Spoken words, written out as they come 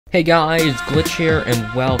Hey guys, Glitch here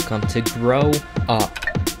and welcome to Grow Up.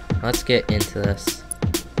 Let's get into this.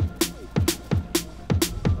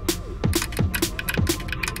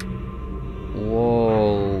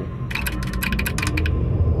 Whoa.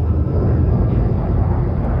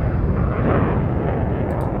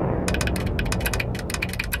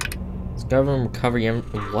 Discover and recovery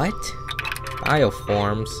what?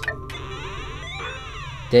 Bioforms.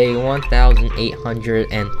 Day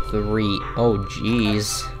 1803. Oh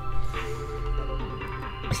jeez.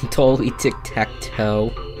 Totally tic-tac-toe.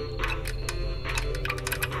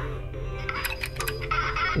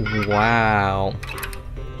 Wow.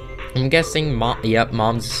 I'm guessing Mom's a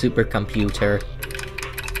supercomputer.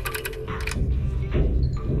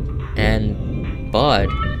 And Bud.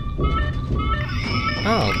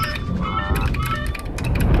 Oh.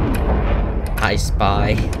 I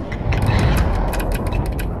Spy.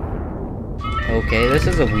 Okay, this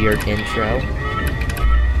is a weird intro.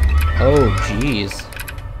 Oh jeez.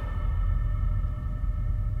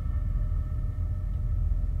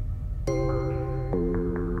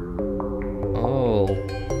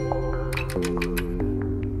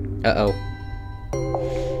 Uh-oh.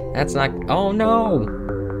 That's not— oh no!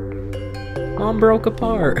 Mom broke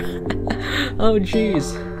apart! Oh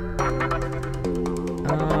jeez.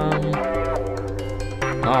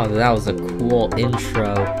 Oh, that was a cool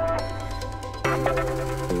intro.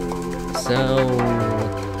 So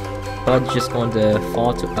Bud's just going to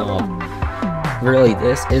fall to— oh. Really,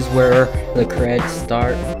 this is where the credits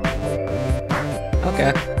start?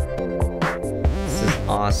 Okay. This is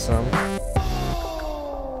awesome.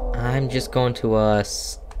 I'm just going to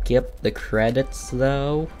skip the credits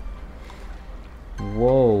though.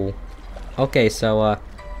 Whoa. Okay, so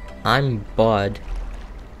I'm Bud.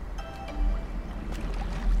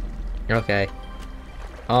 Okay.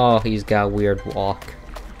 Oh, he's got a weird walk.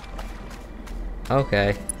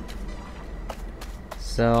 Okay.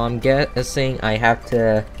 So I'm guessing I have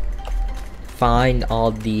to find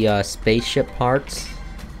all the spaceship parts.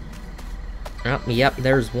 Oh, yep,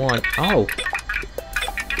 there's one. Oh.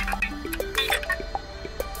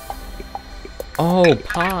 Oh,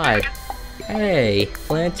 pod! Hey,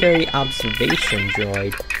 planetary observation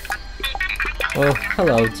droid. Oh,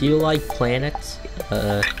 hello, do you like planets?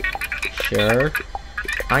 Sure.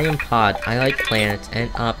 I am Pod. I like planets and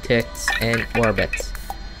optics and orbits.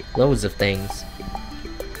 Loads of things.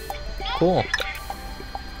 Cool.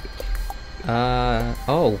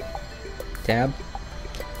 Oh. Tab.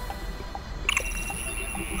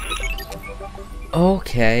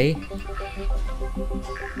 Okay.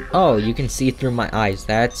 Oh, you can see through my eyes.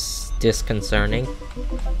 That's disconcerting.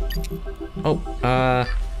 Oh, I'm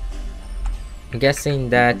guessing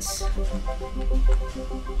that's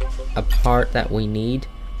a part that we need.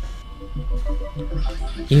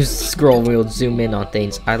 Use the scroll wheel to zoom in on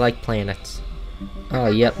things. I like planets. Oh,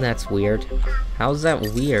 yep, that's weird. How's that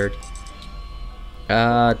weird?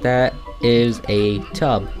 That is a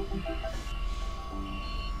tub.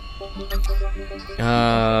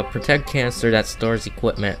 Protect canister that stores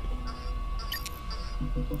equipment.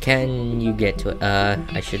 Can you get to it?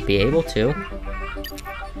 I should be able to.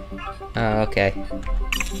 Okay.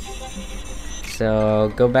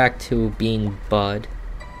 So, go back to being Bud.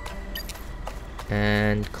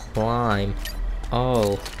 And climb.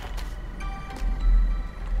 Oh.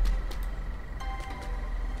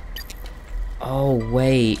 Oh,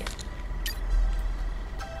 wait.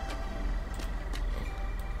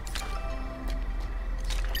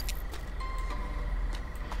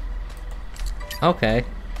 Okay.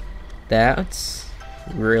 That's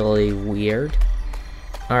really weird.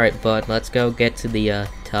 Alright, Bud, let's go get to the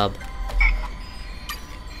tub.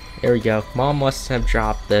 There we go. Mom must have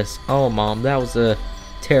dropped this. Oh, Mom, that was a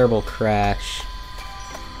terrible crash.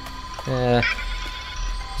 It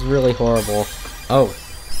was really horrible. Oh.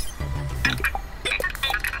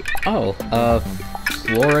 Oh,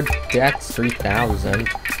 Floradex 3000.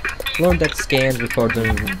 Floradex scans, records,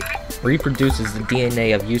 and reproduces the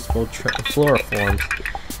DNA of useful floriforms.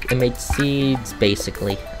 It makes seeds,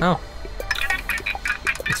 basically. Oh.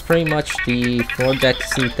 It's pretty much the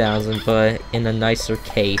Floradex 3000, but in a nicer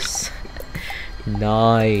case.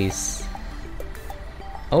 Nice.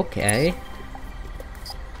 Okay.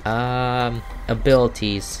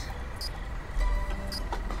 Abilities.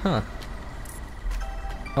 Huh.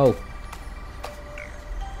 Oh.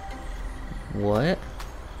 What?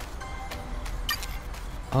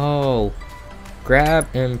 Oh. Grab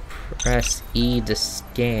and press E to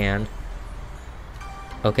scan.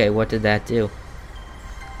 Okay, what did that do?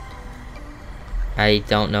 I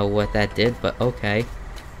don't know what that did, but okay.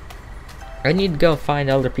 I need to go find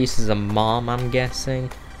other pieces of Mom, I'm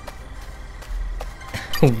guessing.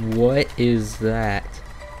 What is that?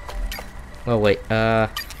 Oh wait,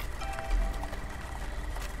 I'm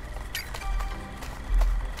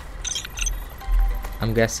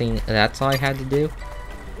guessing that's all I had to do?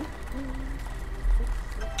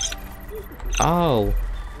 Oh.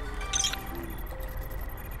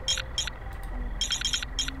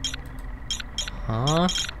 Huh?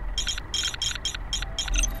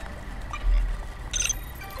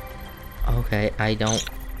 Okay, I don't...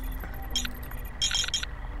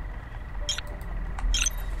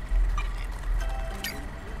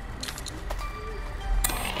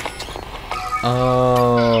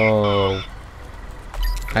 Oh.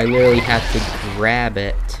 I literally had to grab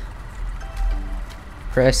it.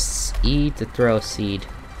 Press E to throw a seed.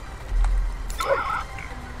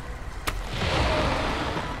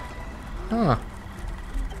 Huh.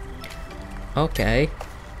 Okay.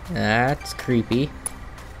 That's creepy.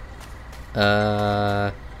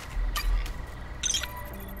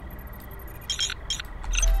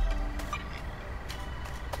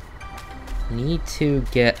 Need to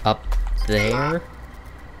get up there.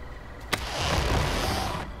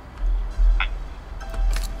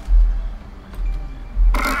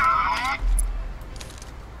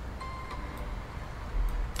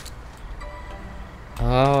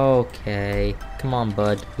 Okay. Come on,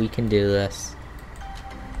 bud. We can do this.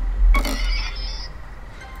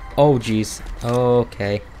 Oh, jeez.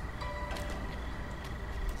 Okay.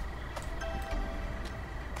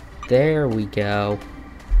 There we go.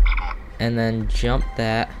 And then jump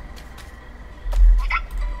that.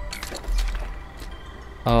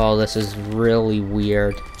 Oh, this is really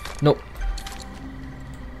weird. Nope.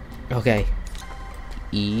 Okay.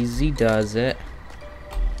 Easy does it.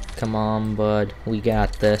 Come on, bud. We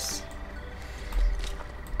got this.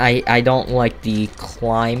 I don't like the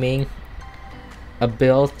climbing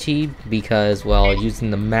ability because, well, using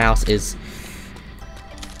the mouse is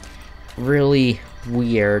really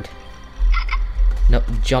weird. No,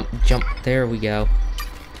 jump. There we go.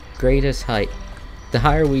 Greatest height. The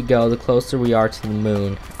higher we go, the closer we are to the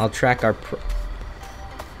moon. I'll track our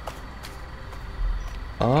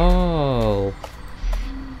Oh.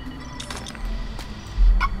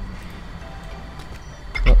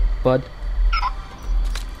 Oh, bud.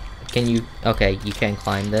 Can you... Okay, you can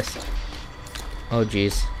climb this. Oh,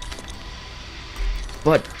 jeez.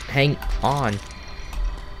 But, hang on.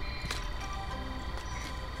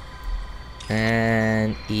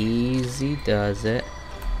 And easy does it.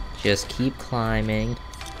 Just keep climbing.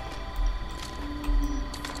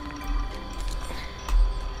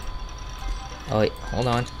 Oh wait, hold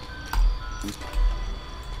on.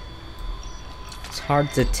 It's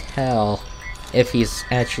hard to tell if he's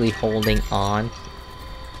actually holding on.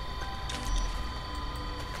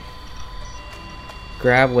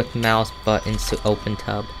 Grab with mouse buttons to open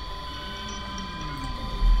tub.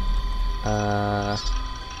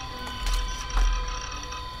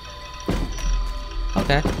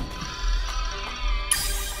 Okay.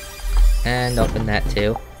 And open that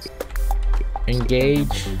too.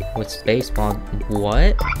 Engage with spacebar.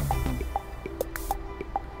 What?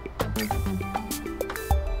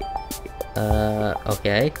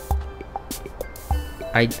 Okay.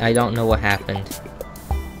 I don't know what happened.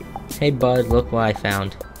 Hey bud, look what I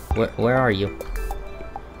found. Where are you?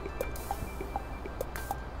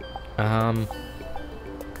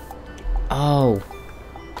 Oh.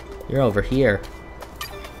 You're over here.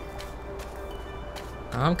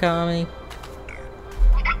 I'm coming.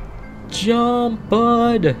 Jump,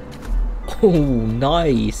 bud! Oh,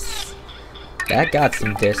 nice. That got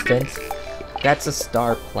some distance. That's a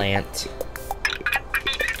star plant.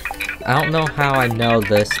 I don't know how I know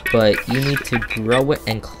this, but you need to grow it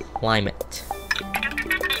and climb it.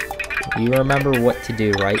 You remember what to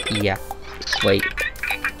do, right? Yeah. Wait.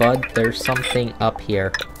 Bud, there's something up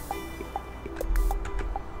here.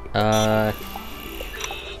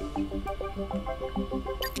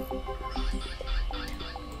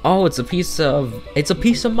 Oh, it's a piece of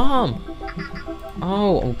M.O.M.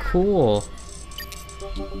 Oh, cool.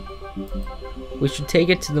 We should take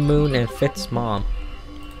it to the moon and fix M.O.M.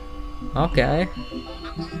 Okay.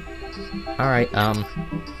 Alright,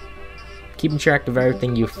 keeping track of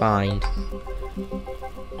everything you find.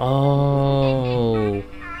 Oh.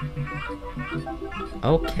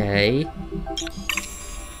 Okay.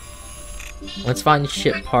 Let's find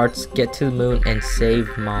ship parts, get to the moon, and save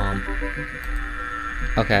M.O.M.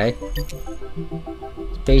 Okay.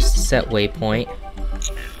 Space to set waypoint.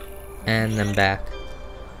 And then back.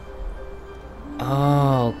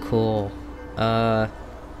 Oh, cool.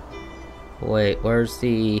 Wait, where's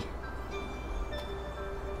the...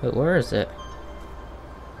 Wait, where is it?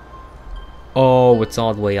 Oh, it's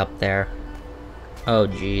all the way up there. Oh,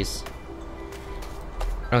 jeez.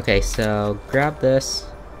 Okay, so grab this.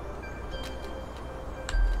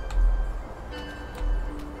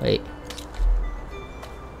 Wait.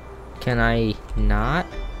 Can I not?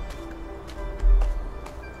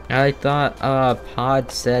 I thought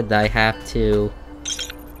Pod said that I have to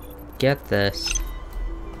get this.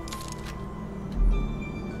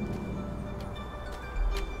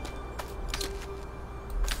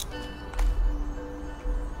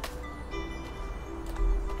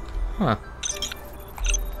 Huh.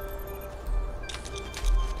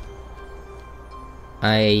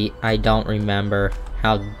 I don't remember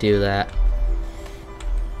how to do that.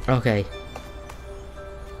 Okay.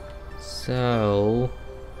 So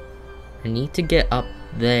I need to get up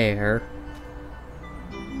there.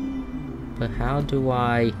 But how do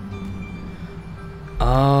I...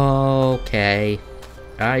 Okay.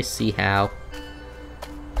 I see how.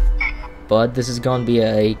 But this is gonna be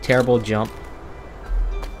a terrible jump.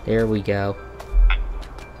 There we go.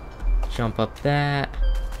 Jump up that.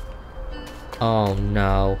 Oh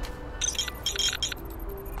no.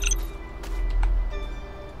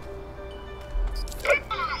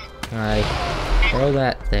 Alright. Throw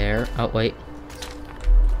that there. Oh wait.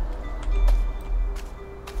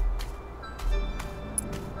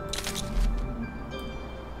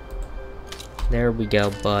 There we go,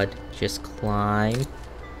 bud. Just climb.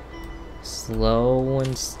 Slow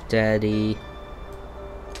and steady.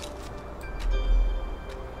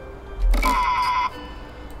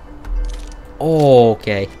 Oh,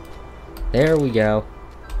 okay. There we go.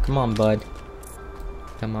 Come on, bud.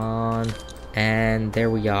 Come on. And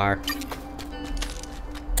there we are.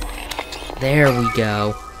 There we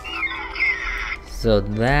go. So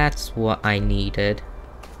that's what I needed.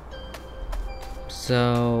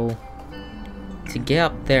 So to get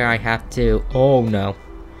up there I have to... Oh no.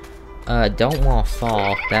 Don't want to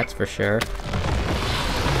fall, that's for sure.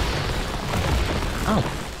 Oh.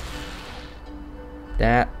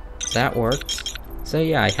 That worked. So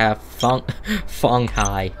yeah, I have Feng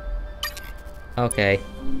Hai. Okay.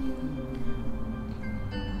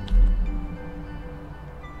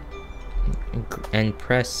 And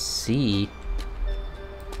press C.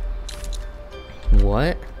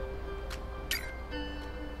 What?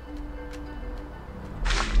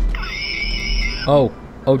 Oh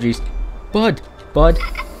jeez. Bud.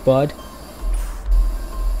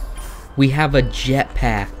 We have a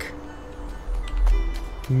jetpack.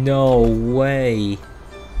 No way.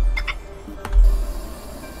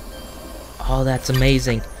 Oh, that's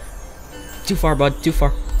amazing. Too far, bud. Too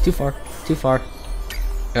far.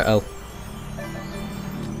 Uh-oh.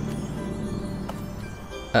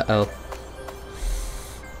 Oh.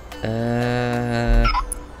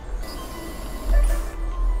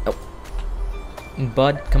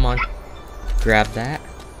 Bud, come on. Grab that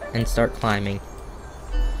and start climbing.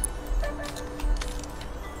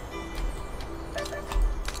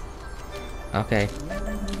 Okay.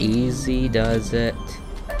 Easy does it.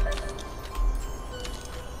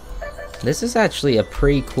 This is actually a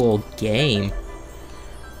pretty cool game.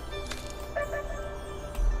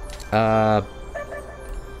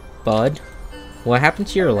 Bud? What happened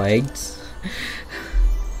to your legs?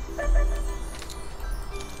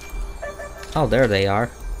 Oh, there they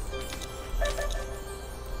are.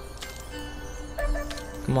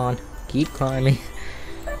 Come on, keep climbing.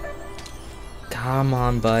 Come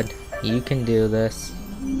on, bud. You can do this.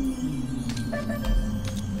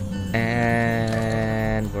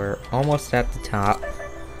 And we're almost at the top.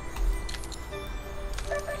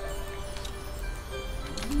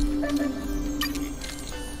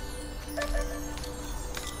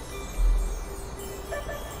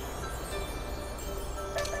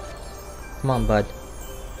 Come on, bud.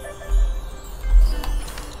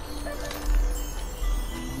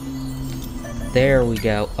 There we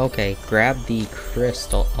go. Okay, grab the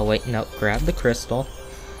crystal. Oh wait, no, grab the crystal.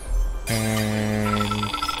 And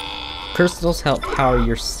crystals help power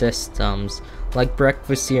your systems, like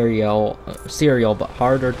breakfast cereal, but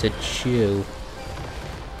harder to chew.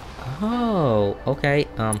 Oh, okay.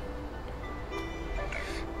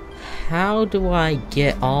 How do I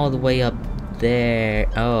get all the way up there?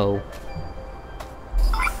 Oh,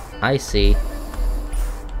 I see.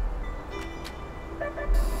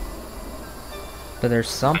 But there's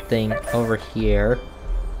something over here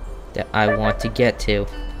that I want to get to.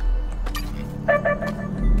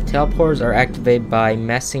 Teleporters are activated by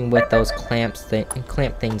messing with those clamp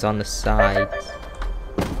things on the sides.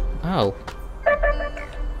 Oh.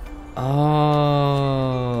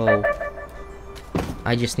 Oh.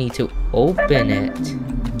 I just need to open it.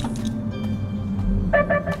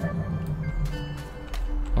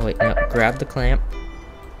 Oh wait, no, grab the clamp.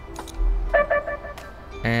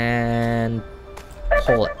 and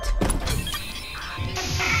pull it.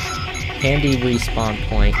 Handy respawn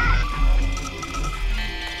point.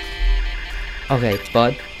 Okay,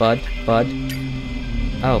 bud.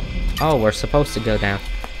 Oh, we're supposed to go down.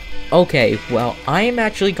 Okay, well, I am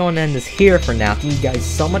actually going to end this here for now. Thank you guys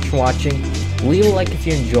so much for watching. Leave a like if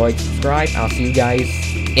you enjoyed, subscribe. I'll see you guys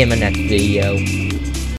in my next video.